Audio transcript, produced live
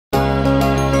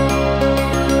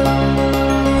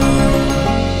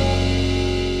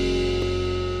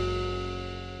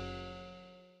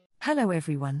Hello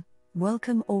everyone,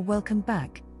 welcome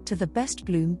back to the Best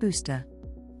Bloom Booster.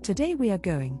 Today we are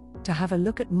going to have a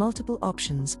look at multiple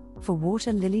options for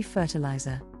water lily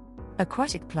fertilizer.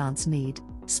 Aquatic plants need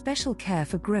special care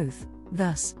for growth,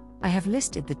 thus, I have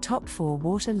listed the top 4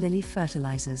 water lily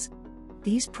fertilizers.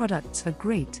 These products are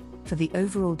great for the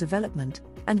overall development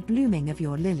and blooming of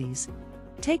your lilies.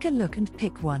 Take a look and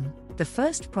pick one. The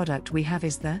first product we have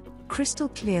is the Crystal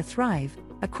Clear Thrive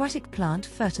Aquatic Plant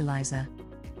Fertilizer.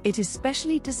 It is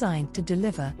specially designed to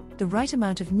deliver the right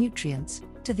amount of nutrients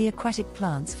to the aquatic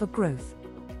plants for growth.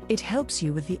 It helps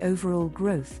you with the overall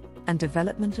growth and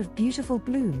development of beautiful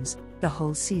blooms the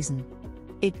whole season.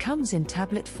 It comes in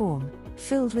tablet form,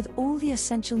 filled with all the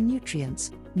essential nutrients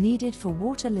needed for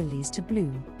water lilies to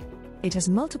bloom. It has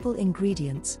multiple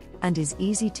ingredients and is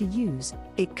easy to use.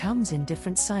 It comes in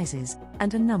different sizes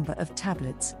and a number of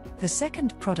tablets. The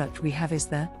second product we have is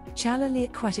the Lily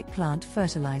Aquatic Plant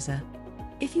Fertilizer.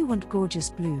 If you want gorgeous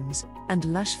blooms and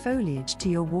lush foliage to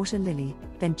your water lily,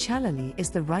 then Lily is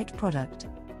the right product.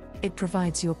 It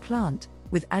provides your plant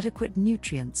with adequate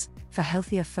nutrients for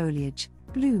healthier foliage,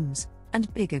 blooms,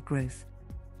 and bigger growth.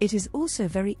 It is also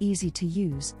very easy to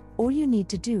use. All you need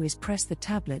to do is press the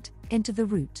tablet into the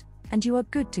root, and you are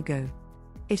good to go.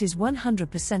 It is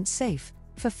 100% safe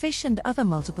for fish and other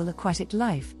multiple aquatic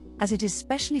life, as it is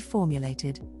specially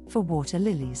formulated for water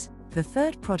lilies. The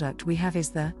third product we have is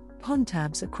the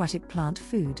Pontabs Aquatic Plant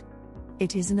Food.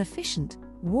 It is an efficient,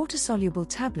 water-soluble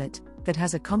tablet that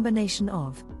has a combination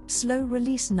of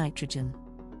slow-release nitrogen.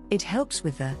 It helps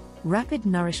with the rapid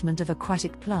nourishment of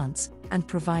aquatic plants and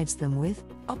provides them with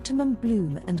optimum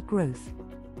bloom and growth.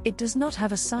 It does not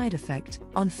have a side effect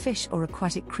on fish or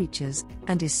aquatic creatures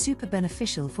and is super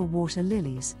beneficial for water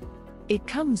lilies. It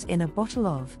comes in a bottle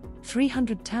of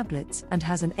 300 tablets and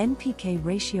has an NPK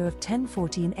ratio of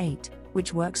 10:14:8,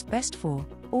 which works best for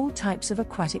all types of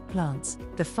aquatic plants.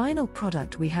 The final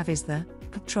product we have is the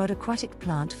Ptrod Aquatic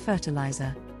Plant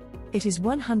Fertilizer. It is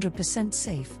 100%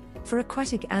 safe for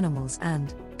aquatic animals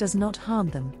and does not harm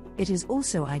them. It is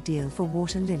also ideal for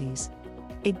water lilies.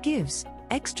 It gives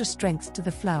extra strength to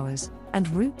the flowers and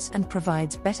roots and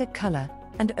provides better color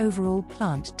and overall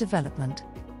plant development.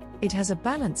 It has a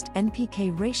balanced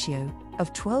NPK ratio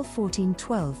of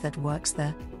 12-14-12 that works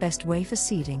the best way for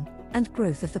seeding and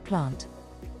growth of the plant.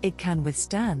 It can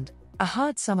withstand a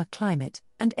hard summer climate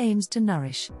and aims to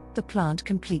nourish the plant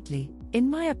completely. In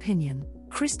my opinion,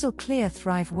 Crystal Clear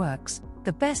Thrive works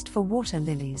the best for water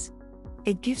lilies.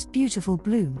 It gives beautiful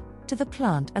bloom to the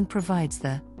plant and provides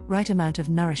the right amount of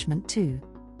nourishment too.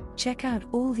 Check out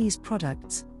all these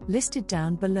products listed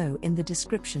down below in the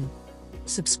description.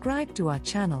 Subscribe to our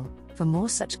channel for more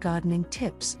such gardening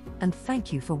tips, and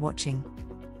thank you for watching.